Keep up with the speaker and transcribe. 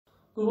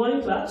Good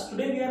morning class.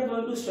 Today we are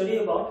going to study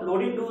about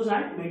loading dose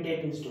and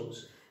maintenance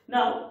dose.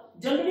 Now,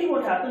 generally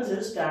what happens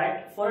is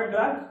that for a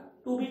drug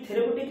to be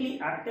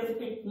therapeutically active,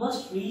 it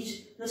must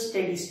reach the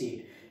steady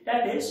state.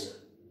 That is,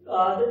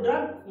 the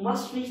drug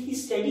must reach the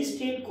steady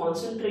state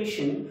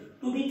concentration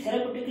to be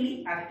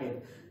therapeutically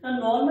active. Now,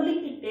 normally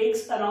it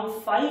takes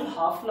around 5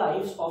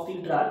 half-lives of the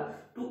drug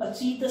to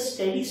achieve the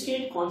steady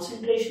state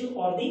concentration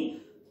or the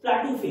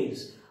plateau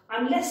phase.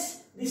 Unless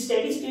the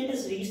steady state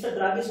is reached, the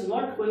drug is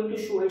not going to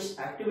show its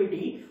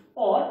activity,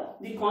 or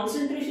the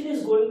concentration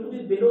is going to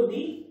be below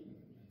the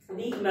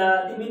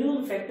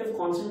minimum effective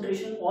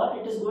concentration, or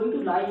it is going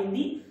to lie in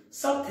the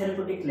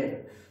subtherapeutic level.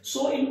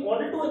 So in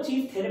order to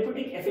achieve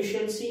therapeutic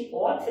efficiency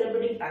or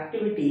therapeutic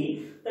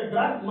activity, the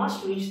drug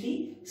must reach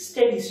the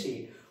steady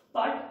state.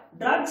 But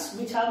drugs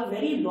which have a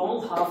very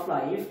long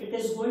half-life, it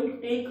is going to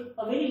take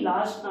a very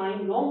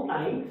long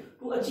time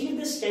to achieve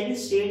this steady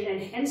state and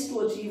hence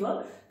to achieve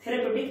a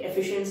therapeutic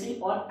efficiency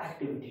or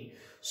activity.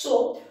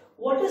 So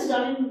what is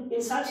done in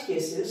such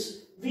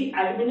cases, we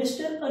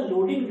administer a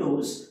loading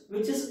dose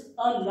which is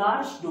a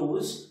large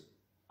dose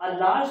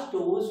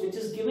which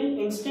is given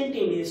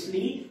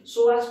instantaneously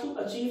so as to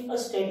achieve a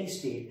steady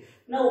state.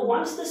 Now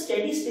once the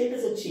steady state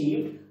is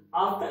achieved,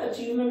 after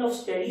achievement of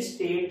steady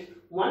state,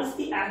 once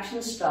the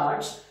action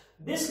starts,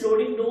 this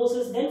loading dose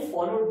is then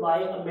followed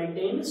by a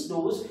maintenance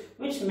dose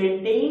which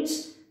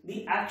maintains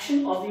the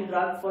action of the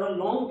drug for a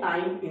long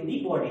time in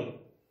the body.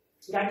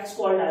 That is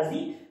called as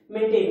the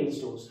maintenance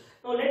dose.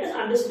 Now let us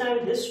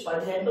understand this by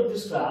the help of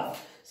this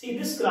graph. See,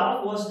 this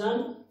graph was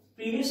done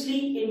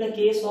previously in the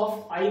case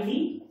of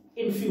IV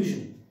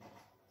infusion.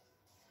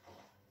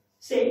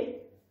 Say,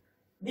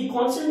 the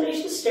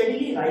concentration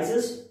steadily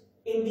rises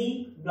in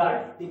the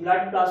blood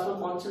plasma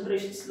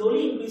concentration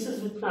slowly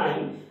increases with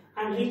time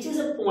and reaches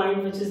a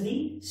point which is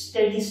the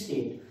steady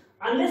state.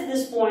 Unless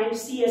this point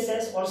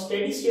CSS or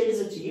steady state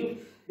is achieved,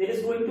 there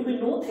is going to be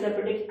no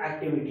therapeutic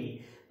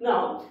activity.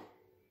 Now,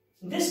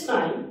 this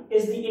time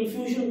is the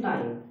infusion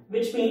time,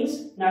 which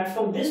means that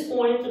from this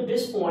point to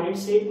this point,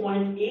 say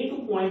point A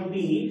to point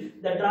B,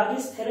 the drug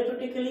is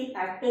therapeutically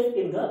active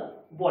in the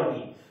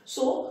body.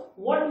 So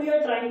what we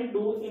are trying to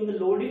do in the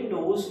loading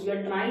dose, we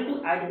are trying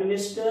to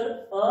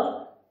administer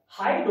a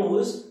high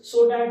dose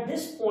so that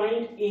this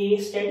point A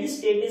steady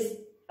state is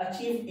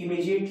achieved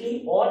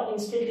immediately or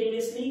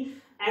instantaneously,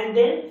 and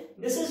then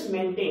this is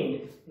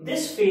maintained.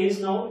 This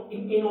phase now,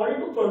 in order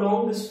to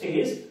prolong this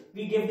phase,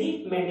 we give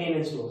the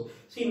maintenance dose.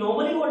 See,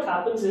 normally what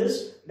happens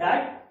is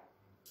that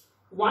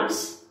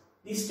once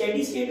the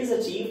steady state is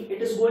achieved,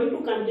 it is going to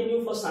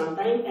continue for some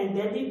time and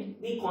then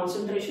the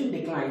concentration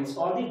declines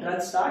or the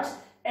drug starts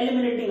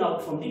eliminating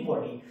out from the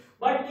body.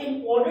 But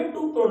in order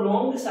to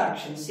prolong this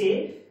action,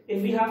 say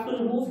if we have to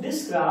remove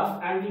this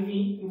graph and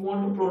we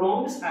want to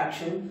prolong this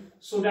action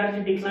so that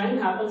the decline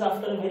happens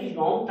after a very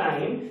long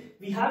time,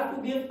 we have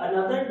to give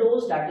another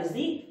dose, that is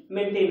the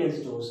maintenance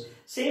dose.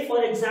 Say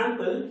for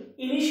example,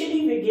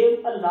 initially we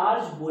give a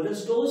large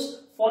bolus dose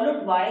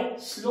followed by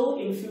slow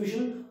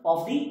infusion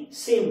of the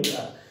same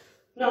drug.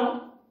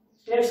 Now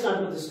let's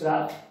come to this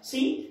graph.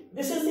 See,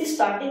 this is the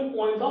starting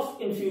point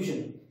of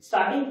infusion.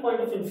 Starting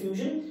point of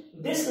infusion,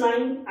 this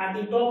line at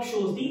the top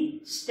shows the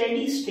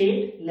steady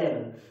state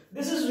level.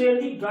 This is where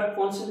the drug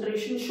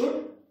concentration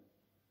should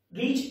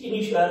reach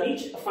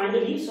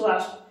finally so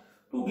as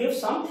to give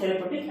some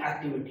therapeutic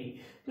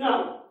activity.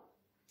 Now,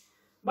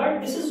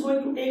 but this is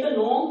going to take a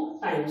long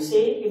time.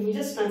 Say if we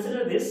just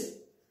consider this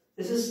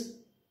is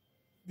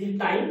the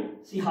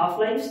time, see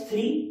half-lives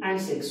 3 and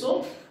 6.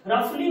 So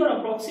roughly or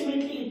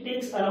approximately it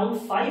takes around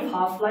 5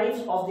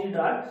 half-lives of the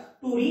drug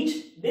to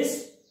reach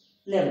this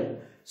level.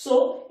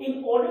 So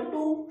in order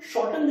to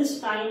shorten this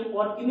time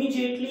or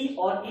immediately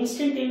or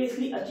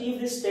instantaneously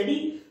achieve this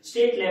steady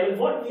state level,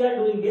 what we are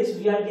doing is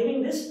we are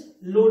giving this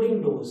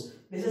loading dose.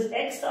 This is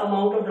X the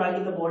amount of drug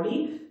in the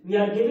body. We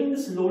are giving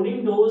this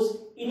loading dose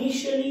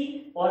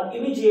initially or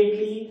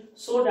immediately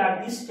so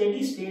that the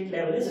steady state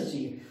level is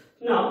achieved.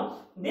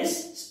 Now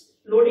this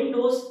loading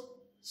dose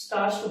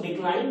starts to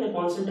decline, the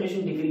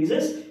concentration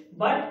decreases,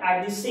 but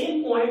at the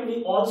same point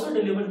we also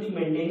deliver the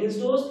maintenance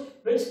dose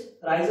which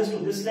rises to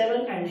this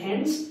level, and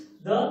hence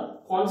the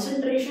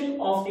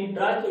concentration of the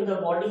drug in the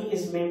body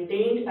is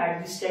maintained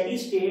at the steady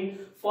state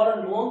for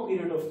a long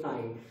period of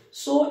time.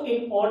 So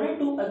in order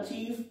to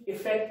achieve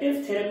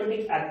effective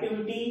therapeutic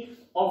activity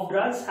of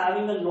drugs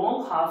having a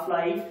long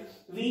half-life,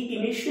 we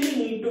initially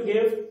need to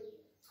give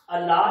a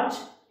large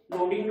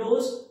loading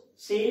dose,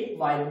 say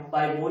by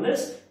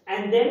bolus,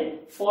 and then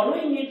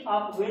following it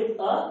up with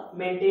a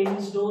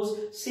maintenance dose,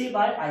 say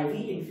by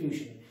IV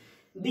infusion.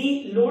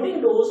 The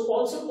loading dose,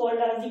 also called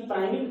as the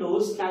priming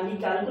dose, can be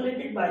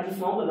calculated by the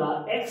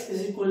formula X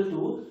is equal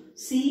to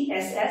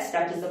CSS,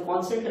 that is the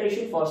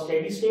concentration for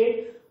steady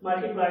state,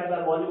 multiplied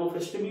by volume of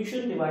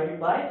distribution divided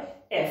by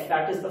F,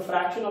 that is the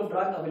fraction of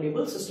drug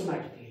available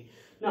systematically.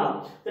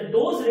 Now the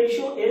dose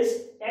ratio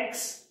is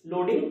X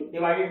loading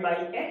divided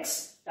by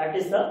X, that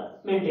is the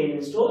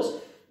maintenance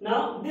dose.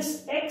 Now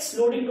this X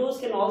loading dose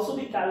can also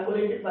be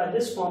calculated by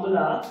this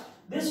formula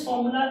This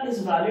formula is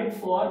valid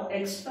for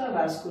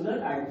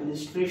extravascular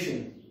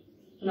administration.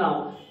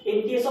 Now,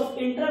 in case of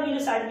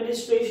intravenous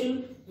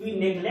administration, we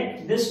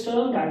neglect this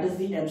term, that is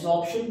the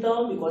absorption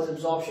term, because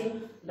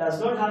absorption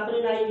does not happen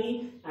in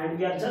IV, and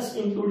we are just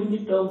including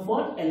the term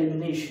for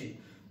elimination.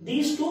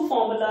 These two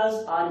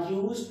formulas are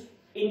used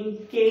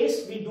in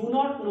case we do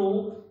not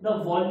know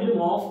the volume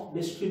of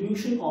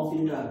distribution of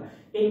the drug.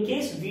 In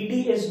case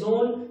VD is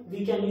known,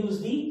 we can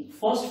use the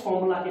first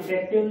formula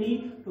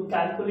effectively to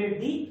calculate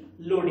the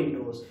loading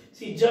dose.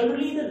 See,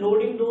 generally the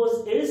loading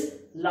dose is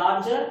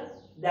larger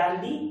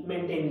than the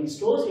maintenance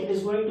dose. It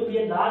is going to be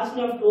a large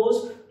enough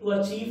dose to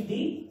achieve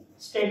the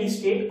steady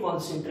state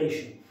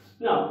concentration.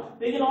 Now,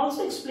 we can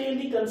also explain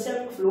the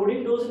concept of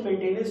loading dose and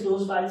maintenance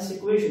dose by this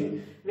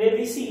equation, where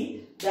we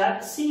see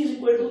that C is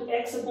equal to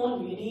X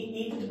upon Vd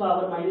e to the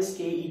power minus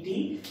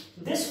KET.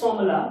 This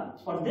formula,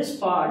 or this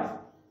part,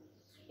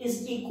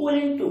 is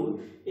equivalent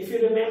to, if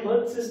you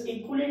remember, this is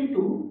equivalent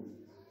to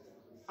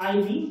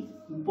IV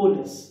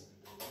bolus,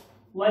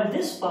 while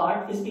this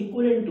part is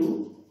equivalent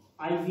to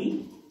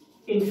IV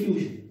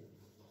infusion.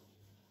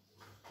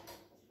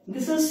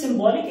 This is a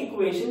symbolic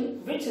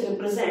equation which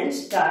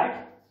represents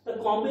that the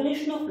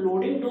combination of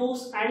loading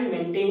dose and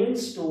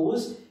maintenance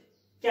dose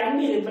can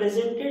be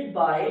represented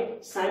by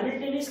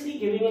simultaneously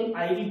giving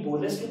an IV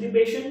bolus to the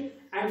patient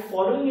and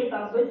following it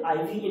up with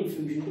IV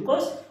infusion.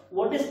 Because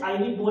what is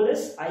IV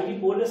bolus? IV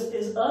bolus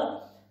is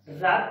a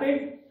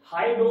rapid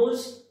high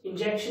dose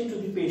injection to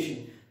the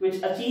patient which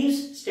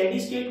achieves steady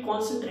state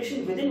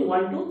concentration within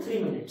 1 to 3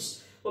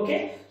 minutes.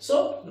 Okay,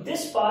 so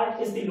this part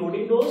is the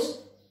loading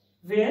dose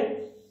where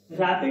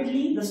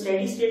rapidly the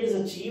steady state is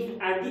achieved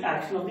and the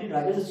action of the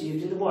drug is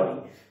achieved in the body.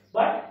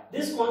 But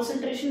this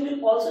concentration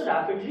will also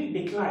rapidly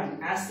decline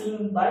as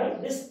seen by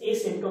this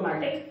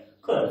asymptomatic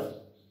curve.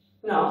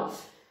 Now,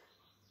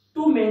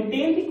 to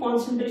maintain the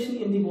concentration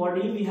in the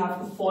body, we have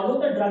to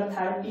follow the drug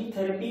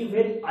therapy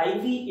with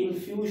IV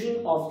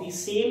infusion of the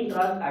same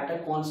drug at a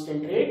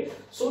constant rate,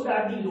 so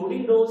that the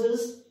loading dose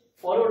is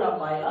followed up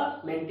by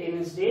a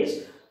maintenance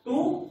dose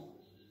to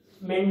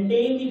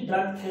maintain the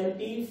drug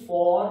therapy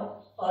for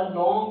a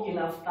long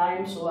enough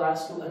time so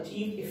as to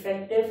achieve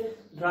effective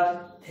drug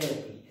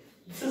therapy.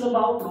 This is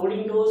about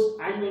loading dose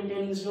and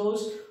maintenance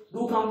dose.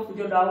 Do come with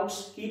your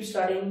doubts. Keep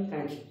studying.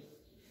 Thank you.